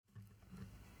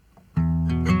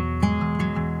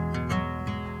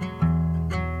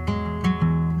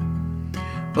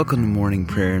Welcome to Morning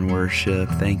Prayer and Worship.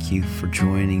 Thank you for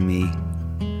joining me.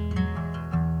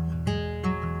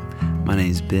 My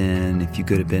name is Ben. If you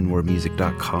go to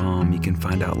benwardmusic.com, you can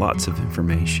find out lots of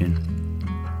information.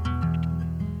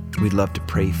 We'd love to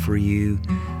pray for you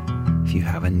if you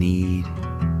have a need.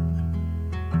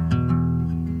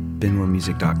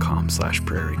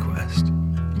 benwardmusic.com/prayer request.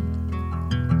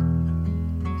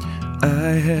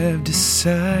 I have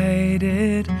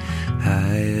decided, I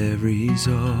have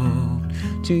resolved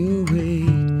to wait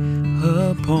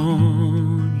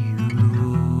upon you,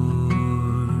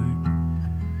 Lord.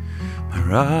 My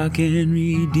rock and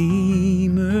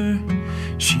redeemer,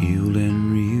 shield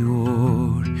and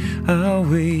reward, I'll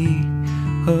wait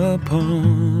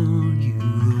upon you,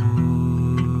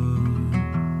 Lord.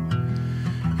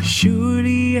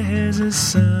 Surely as the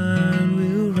sun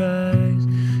will rise,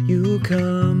 you'll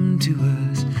come to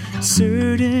us,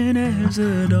 certain as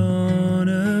the dawn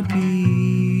appears.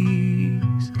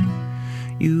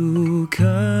 You'll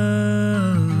come,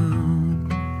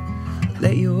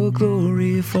 let your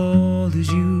glory fall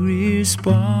as you respond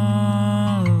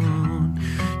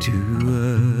to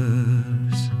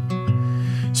us.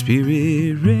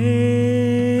 Spirit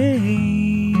rain,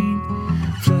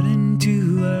 flood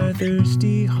into our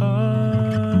thirsty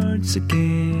hearts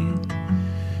again.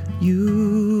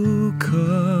 You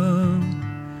come,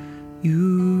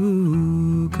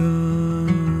 you come.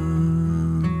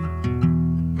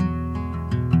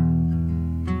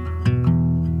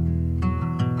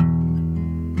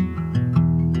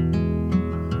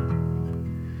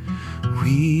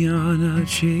 We are not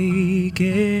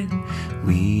shaken,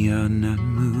 we are not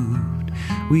moved,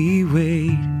 we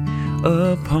wait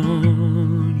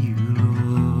upon you,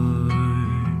 Lord.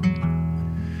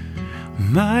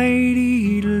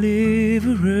 Mighty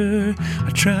deliverer,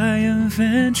 our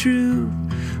triumphant truth,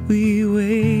 we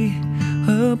wait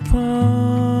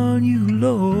upon you,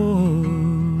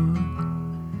 Lord.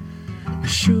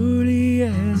 Surely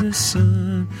as the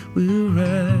sun will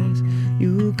rise,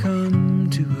 you'll come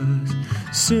to us,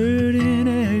 certain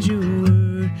as your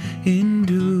word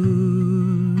endures.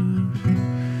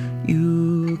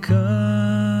 You'll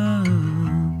come,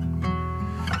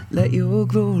 let your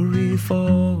glory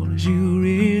fall as you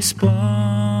respond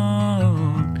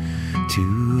to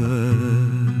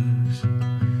us.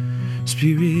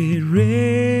 Spirit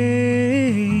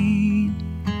rain,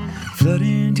 flood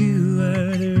into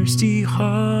our thirsty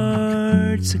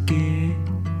hearts again.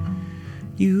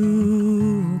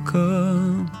 You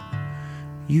come,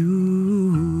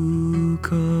 you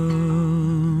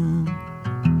come.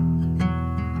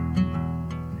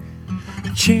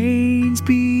 Chains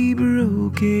be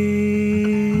broken,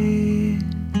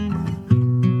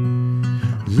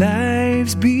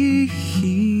 lives be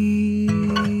healed,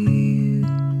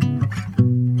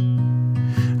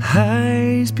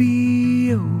 eyes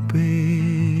be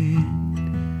open,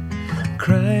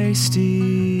 Christ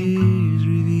is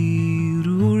revealed.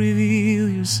 Oh, reveal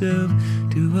yourself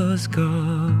to us,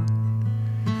 God.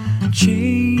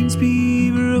 Chains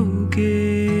be broken,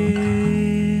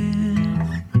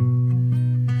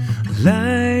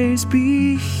 lives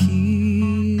be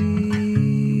healed,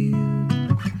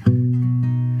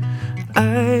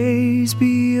 eyes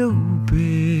be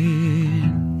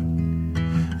open,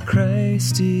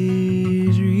 Christ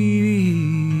is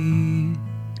revealed.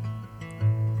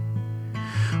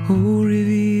 Oh,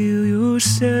 reveal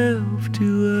yourself to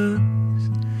us,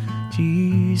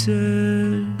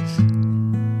 Jesus.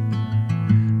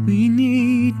 We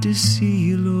need to see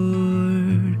you,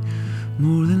 Lord,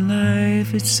 more than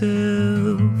life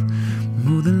itself,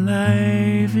 more than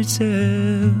life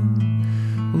itself.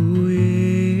 Oh,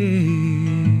 yeah.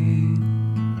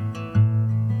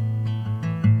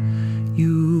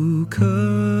 You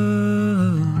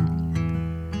come,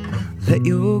 let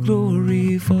your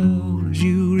glory fall as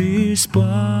you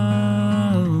respond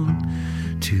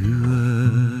to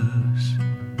us.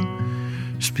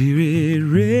 Spirit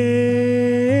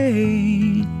rain,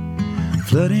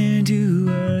 flood into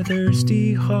our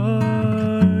thirsty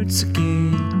hearts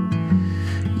again.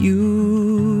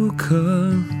 You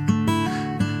come,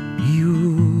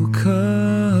 you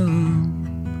come,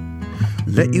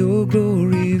 let your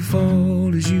glory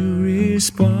fall as you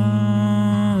respond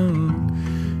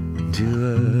to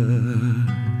us.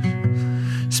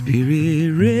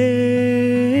 Spirit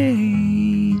rain,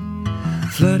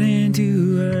 flood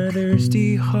into our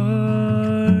thirsty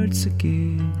hearts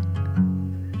again.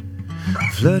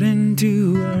 Flood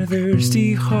into our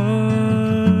thirsty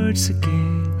hearts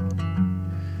again.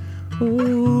 Oh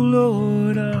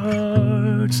Lord, our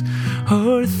hearts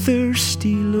are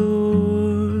thirsty,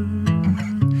 Lord.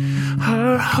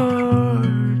 Our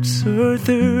hearts are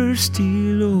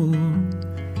thirsty, Lord.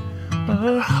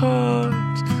 Our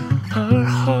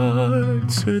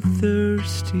hearts are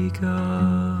thirsty,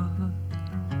 God.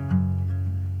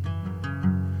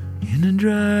 In a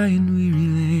dry and weary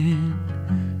land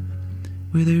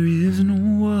where there is no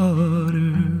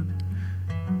water,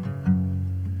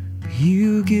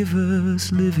 you give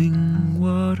us living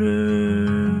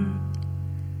water.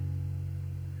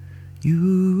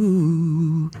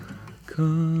 You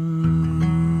come.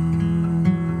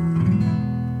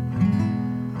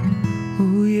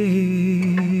 Oh yeah,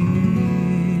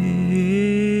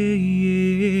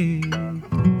 yeah.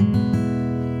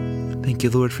 Thank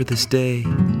you, Lord, for this day.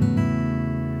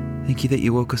 Thank you that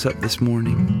you woke us up this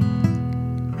morning,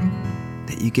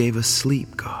 that you gave us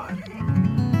sleep, God,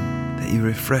 that you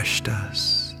refreshed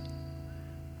us.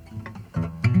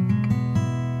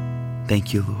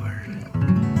 Thank you, Lord.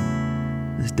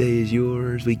 This day is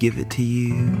yours, we give it to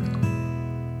you.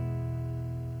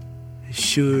 As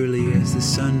surely as the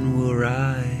sun will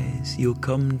rise, you'll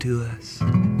come to us.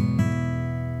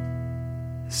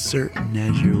 As certain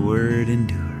as your word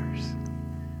endures.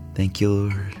 Thank you,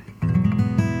 Lord.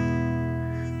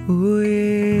 Oh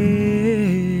yeah.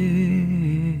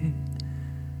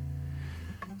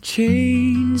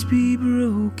 Chains be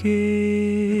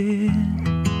broken,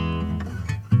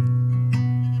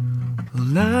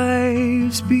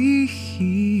 lives be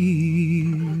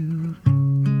healed,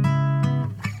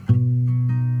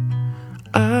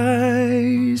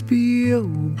 eyes be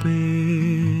open,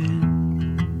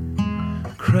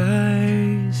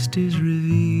 Christ is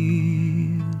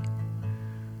revealed.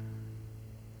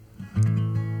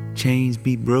 Chains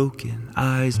be broken,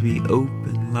 eyes be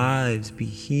open, lives be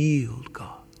healed,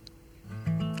 God.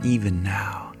 Even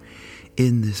now,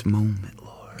 in this moment,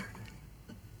 Lord.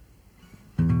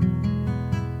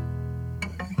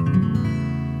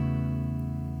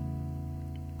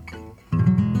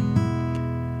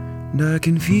 And I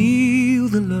can feel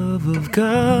the love of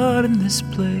God in this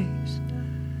place.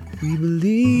 We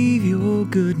believe your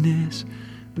goodness,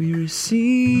 we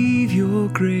receive your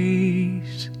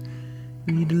grace.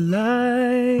 We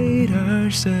delight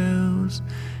ourselves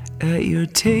at your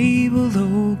table,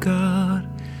 oh God.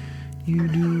 You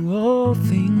do all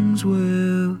things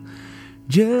well.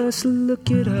 Just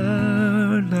look at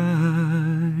our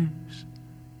lives.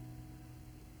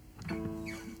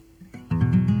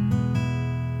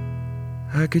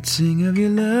 I could sing of your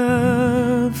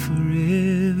love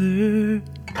forever.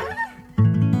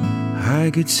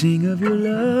 I could sing of your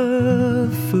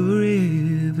love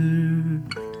forever.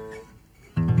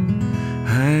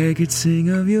 I could sing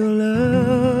of your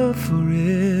love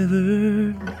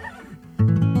forever.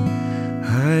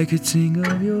 I could sing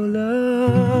of your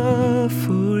love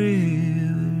forever.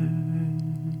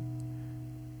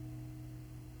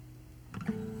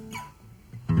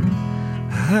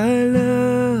 I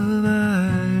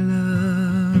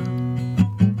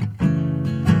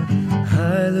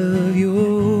love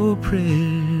your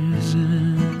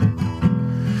presence.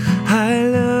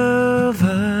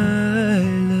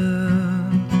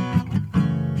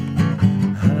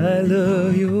 I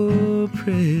love your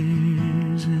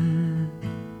presence.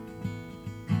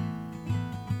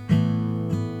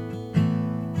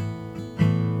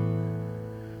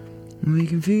 We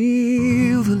can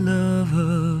feel the love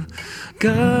of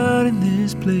God in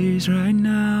this place right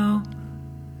now.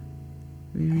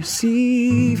 We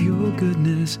receive your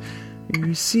goodness, we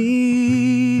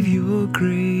receive your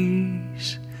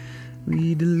grace.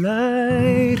 We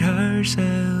delight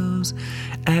ourselves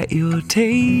at your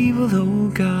table, oh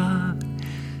God.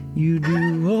 You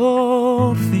do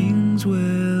all things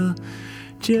well.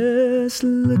 Just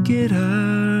look at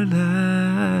our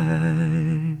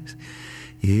lives.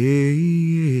 Yeah,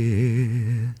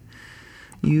 yeah.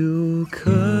 You'll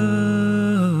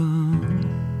come.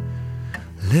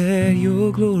 Let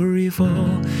your glory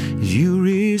fall as you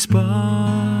respond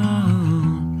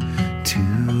to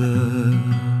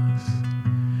us.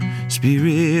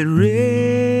 Spirit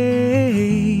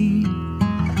rain,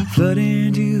 flood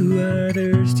into our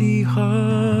thirsty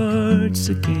hearts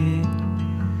again.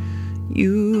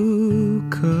 You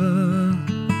come,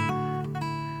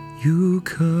 you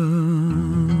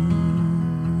come.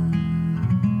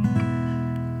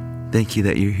 Thank you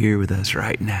that you're here with us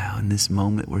right now in this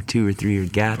moment where 2 or 3 are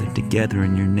gathered together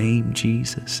in your name,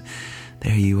 Jesus.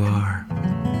 There you are.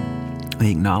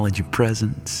 We acknowledge your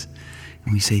presence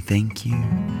and we say thank you.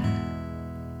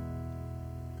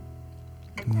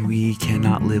 We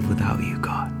cannot live without you,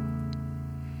 God.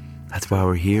 That's why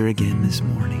we're here again this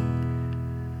morning.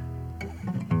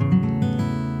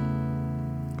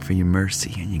 For your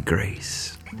mercy and your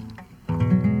grace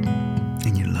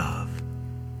and your love.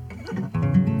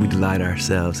 We delight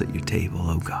ourselves at your table,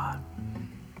 oh God.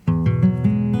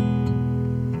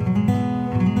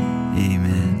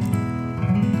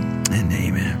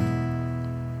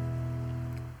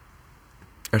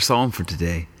 Our psalm for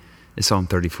today is Psalm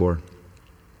 34.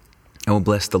 I will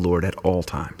bless the Lord at all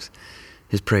times.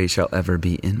 His praise shall ever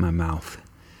be in my mouth.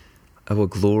 I will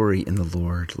glory in the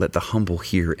Lord. Let the humble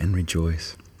hear and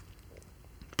rejoice.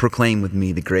 Proclaim with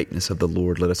me the greatness of the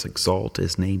Lord. Let us exalt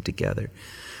his name together.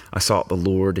 I sought the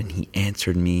Lord, and he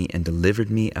answered me and delivered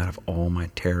me out of all my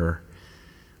terror.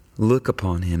 Look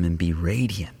upon him and be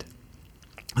radiant,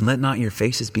 and let not your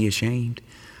faces be ashamed.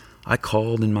 I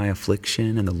called in my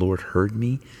affliction, and the Lord heard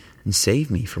me and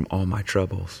saved me from all my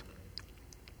troubles.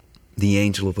 The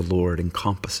angel of the Lord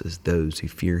encompasses those who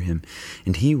fear him,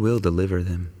 and he will deliver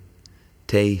them.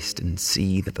 Taste and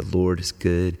see that the Lord is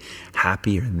good.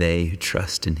 Happy are they who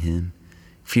trust in him.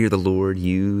 Fear the Lord,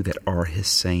 you that are his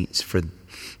saints, for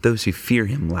those who fear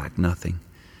him lack nothing.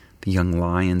 The young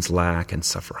lions lack and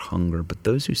suffer hunger, but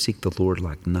those who seek the Lord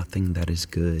lack nothing that is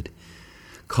good.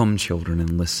 Come, children,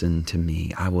 and listen to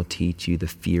me. I will teach you the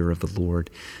fear of the Lord.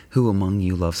 Who among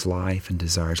you loves life and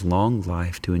desires long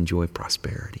life to enjoy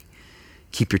prosperity?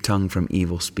 Keep your tongue from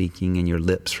evil speaking and your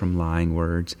lips from lying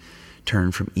words.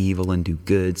 Turn from evil and do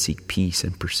good. Seek peace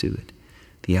and pursue it.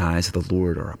 The eyes of the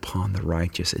Lord are upon the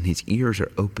righteous, and his ears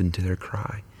are open to their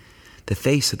cry. The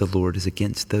face of the Lord is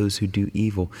against those who do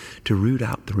evil, to root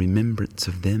out the remembrance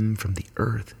of them from the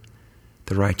earth.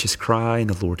 The righteous cry, and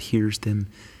the Lord hears them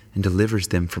and delivers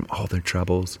them from all their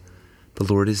troubles. The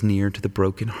Lord is near to the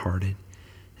brokenhearted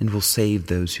and will save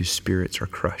those whose spirits are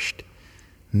crushed.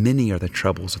 Many are the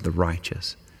troubles of the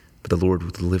righteous, but the Lord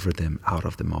will deliver them out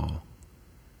of them all.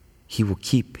 He will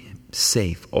keep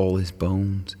safe all his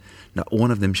bones. Not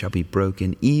one of them shall be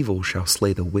broken. Evil shall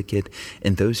slay the wicked,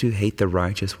 and those who hate the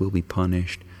righteous will be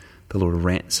punished. The Lord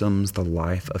ransoms the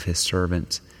life of his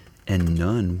servants, and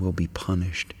none will be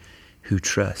punished who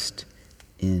trust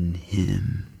in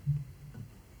him.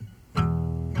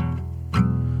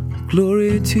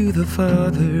 Glory to the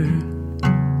Father,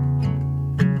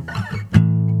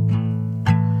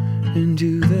 and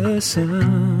to the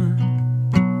Son,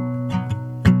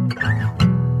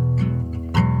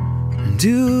 and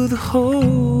to the Holy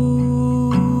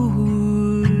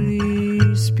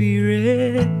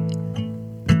Spirit,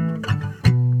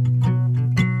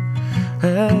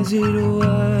 as it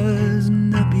was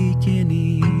in the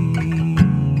beginning,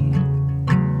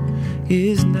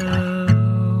 is now,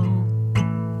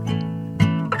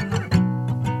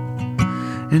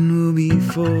 and will be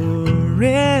forever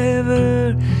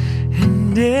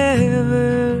and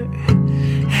ever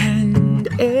and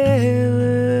ever.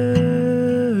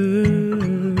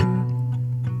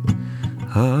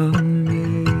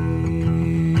 Amen.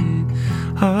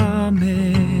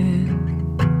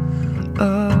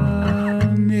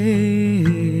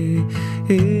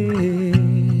 Amen.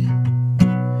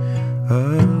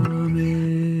 Amen.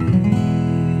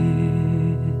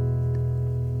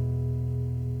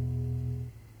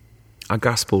 Our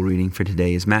gospel reading for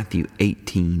today is Matthew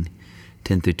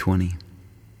 18:10-20.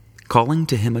 Calling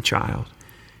to him a child,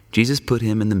 Jesus put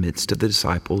him in the midst of the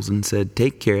disciples and said,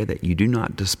 "Take care that you do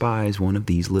not despise one of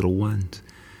these little ones.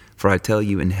 For I tell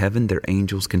you, in heaven their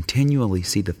angels continually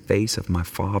see the face of my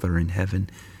Father in heaven.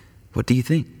 What do you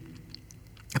think?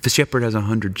 If a shepherd has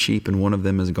 100 sheep and one of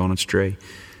them has gone astray,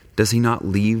 does he not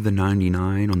leave the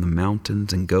 99 on the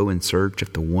mountains and go in search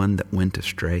of the one that went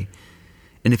astray?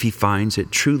 And if he finds it,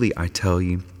 truly I tell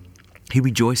you, he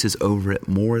rejoices over it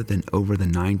more than over the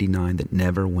 99 that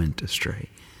never went astray.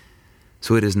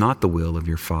 So it is not the will of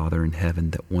your Father in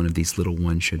heaven that one of these little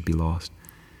ones should be lost.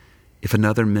 If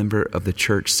another member of the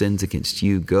church sins against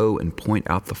you, go and point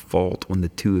out the fault when the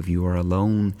two of you are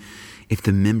alone. If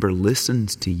the member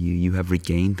listens to you, you have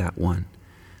regained that one.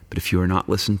 But if you are not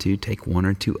listened to, take one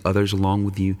or two others along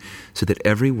with you, so that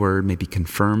every word may be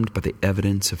confirmed by the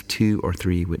evidence of 2 or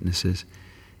 3 witnesses.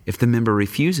 If the member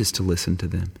refuses to listen to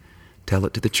them, tell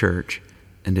it to the church.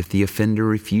 And if the offender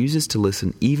refuses to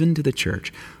listen even to the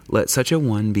church, let such a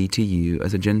one be to you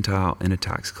as a Gentile and a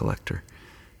tax collector.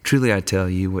 Truly I tell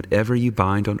you, whatever you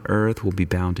bind on earth will be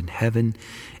bound in heaven,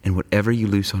 and whatever you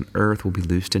loose on earth will be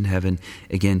loosed in heaven.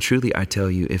 Again, truly I tell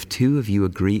you, if 2 of you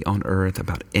agree on earth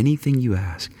about anything you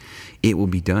ask, it will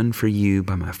be done for you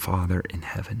by my Father in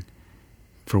heaven.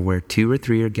 For where 2 or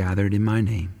 3 are gathered in my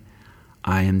name,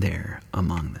 I am there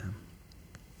among them."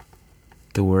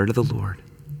 The word of the Lord.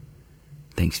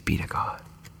 Thanks be to God.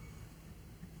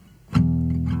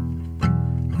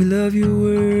 We love your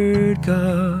word,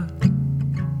 God.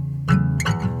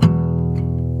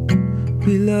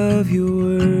 We love your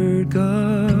word,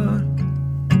 God.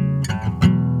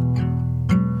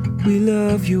 We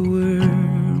love your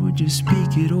word. Would you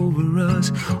speak it over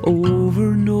us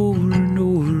over and over and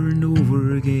over and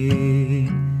over again?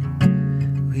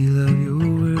 We love your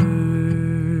word.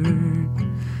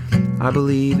 I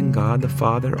believe in God the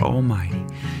Father Almighty,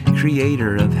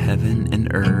 creator of heaven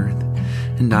and earth.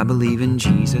 And I believe in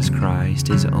Jesus Christ,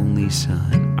 his only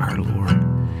Son, our Lord.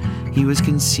 He was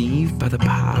conceived by the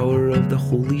power of the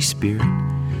Holy Spirit,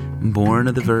 born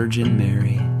of the Virgin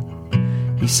Mary.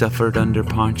 He suffered under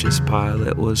Pontius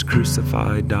Pilate, was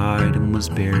crucified, died, and was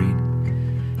buried.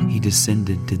 He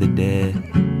descended to the dead.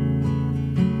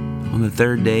 On the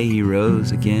third day he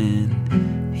rose again.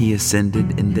 He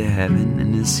ascended into heaven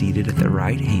and is seated at the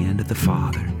right hand of the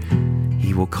Father.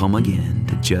 He will come again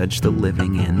to judge the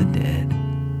living and the dead.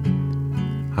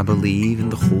 I believe in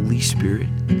the Holy Spirit,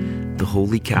 the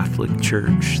Holy Catholic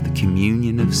Church, the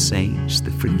communion of saints,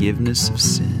 the forgiveness of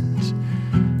sins,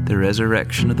 the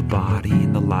resurrection of the body,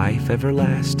 and the life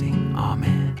everlasting.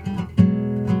 Amen.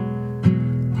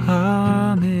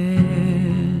 Amen.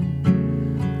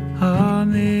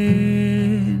 Amen.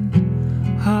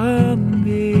 Amen.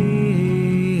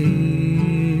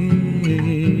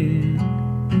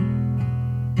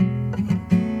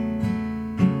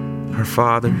 Our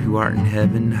Father, who art in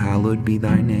heaven, hallowed be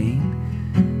thy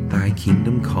name. Thy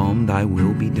kingdom come, thy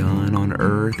will be done on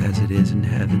earth as it is in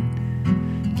heaven.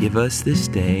 Give us this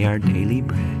day our daily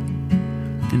bread,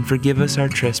 and forgive us our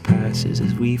trespasses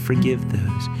as we forgive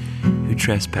those who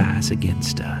trespass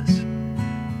against us.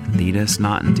 And lead us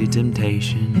not into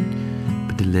temptation,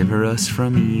 but deliver us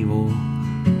from evil.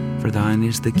 For thine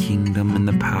is the kingdom and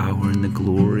the power and the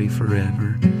glory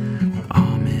forever.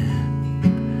 Amen.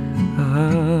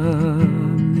 Amen.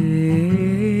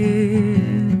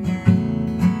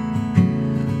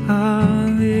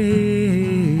 Amen.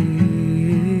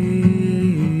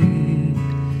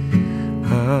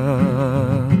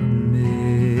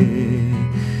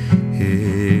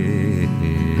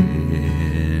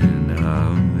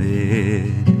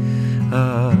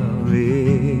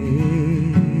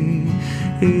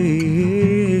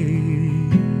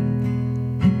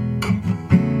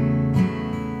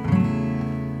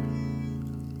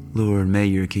 Lord, may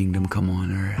your kingdom come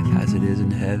on earth as it is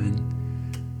in heaven.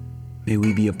 May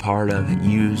we be a part of it.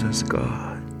 Use us,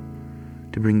 God,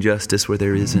 to bring justice where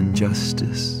there is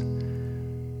injustice,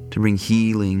 to bring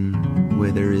healing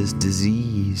where there is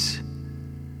disease,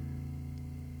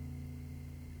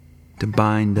 to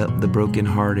bind up the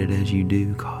brokenhearted as you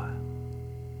do, God,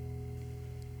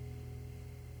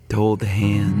 to hold the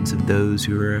hands of those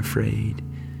who are afraid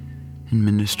and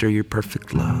minister your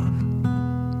perfect love,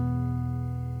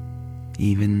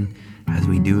 even as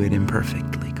we do it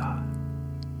imperfectly, God.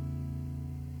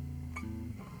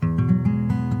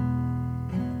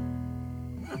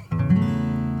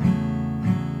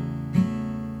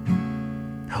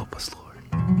 Help us, Lord.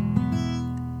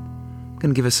 I'm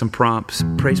going to give us some prompts.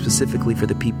 Pray specifically for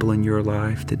the people in your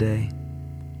life today.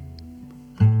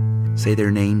 Say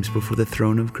their names before the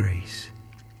throne of grace.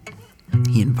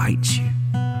 He invites you.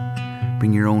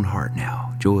 Bring your own heart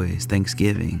now. Joys,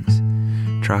 thanksgivings,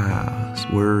 trials,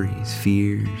 worries,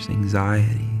 fears,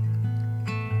 anxiety.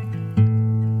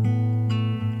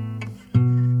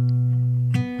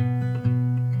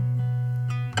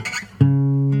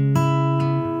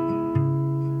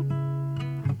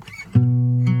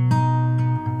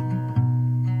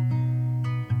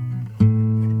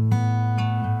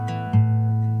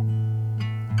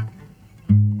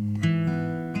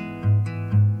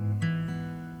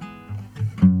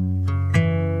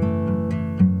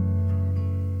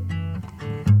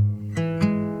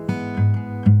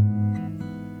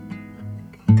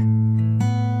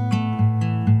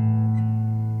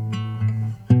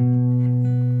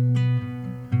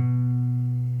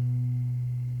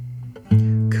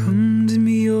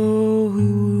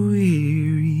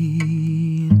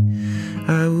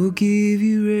 Give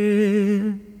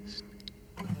you rest.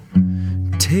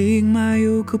 Take my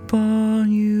yoke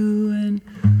upon you and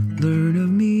learn of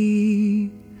me,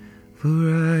 for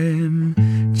I am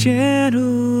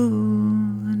gentle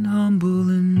and humble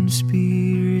in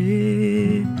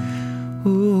spirit.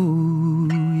 Oh,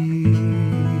 yeah.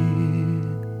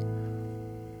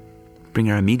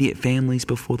 Bring our immediate families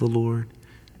before the Lord,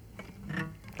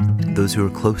 those who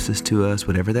are closest to us,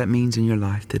 whatever that means in your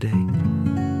life today.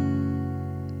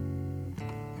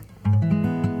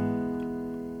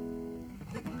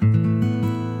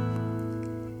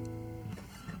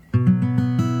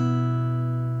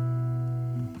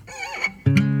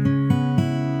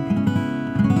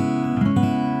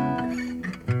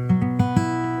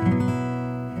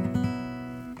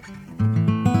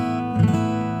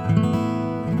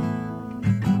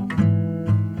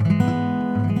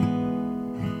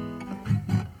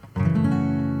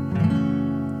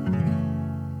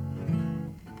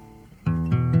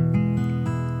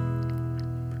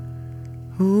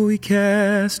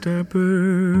 cast our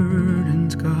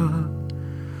burdens, God,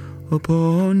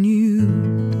 upon you.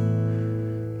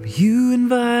 You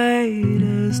invite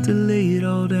us to lay it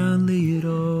all down, lay it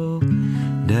all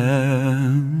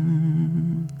down.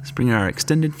 Let's bring our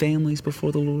extended families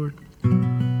before the Lord.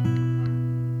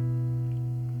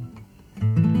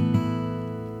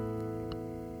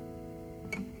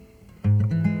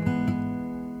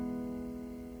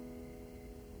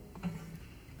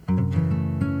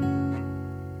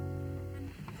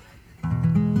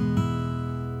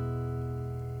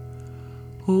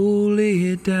 Oh, lay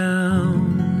it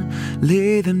down,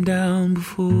 lay them down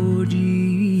before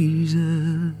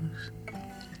Jesus.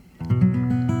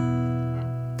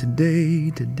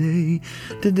 Today, today,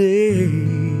 today.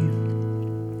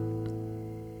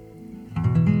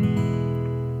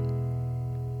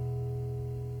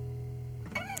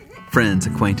 Friends,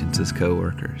 acquaintances,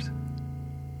 co-workers.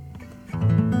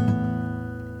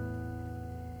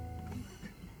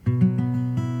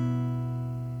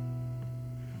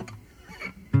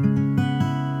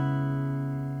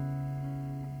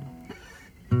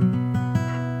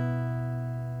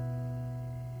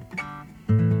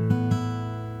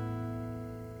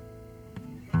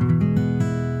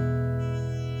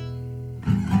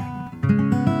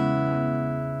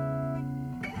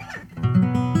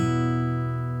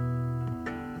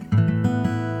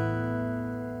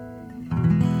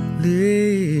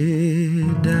 Lay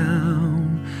it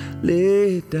down,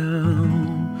 lay it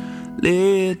down,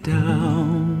 lay it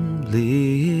down,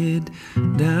 lay it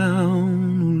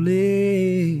down,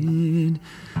 lay it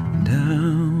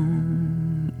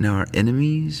down. Now our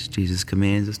enemies, Jesus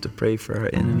commands us to pray for our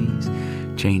enemies.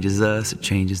 It changes us, it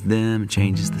changes them, it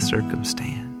changes the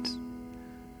circumstance.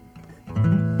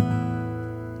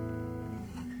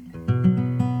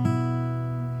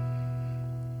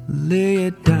 Lay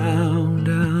it down,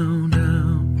 down,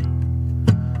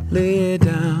 down. Lay it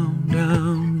down,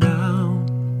 down, down.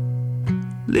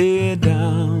 Lay it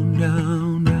down,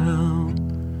 down, down.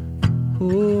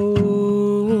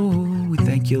 Oh, we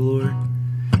thank you, Lord.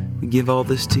 We give all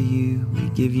this to you. We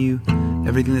give you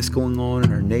everything that's going on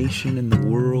in our nation and the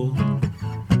world.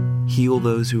 Heal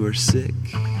those who are sick.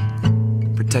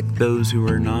 Protect those who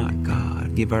are not,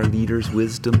 God. Give our leaders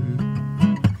wisdom.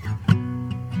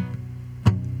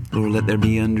 Lord, let there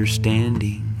be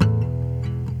understanding.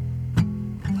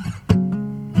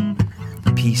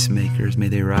 Peacemakers, may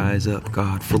they rise up,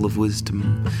 God, full of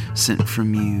wisdom, sent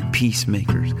from you.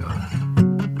 Peacemakers, God.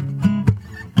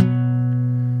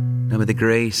 Now may the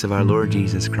grace of our Lord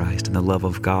Jesus Christ and the love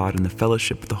of God and the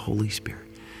fellowship of the Holy Spirit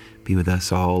be with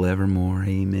us all evermore.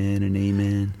 Amen and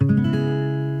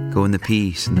amen. Go in the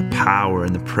peace and the power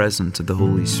and the presence of the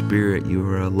Holy Spirit. You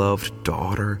are a loved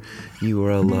daughter. You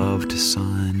are a loved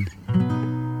son.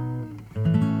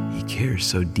 He cares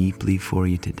so deeply for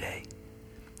you today.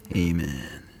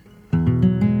 Amen.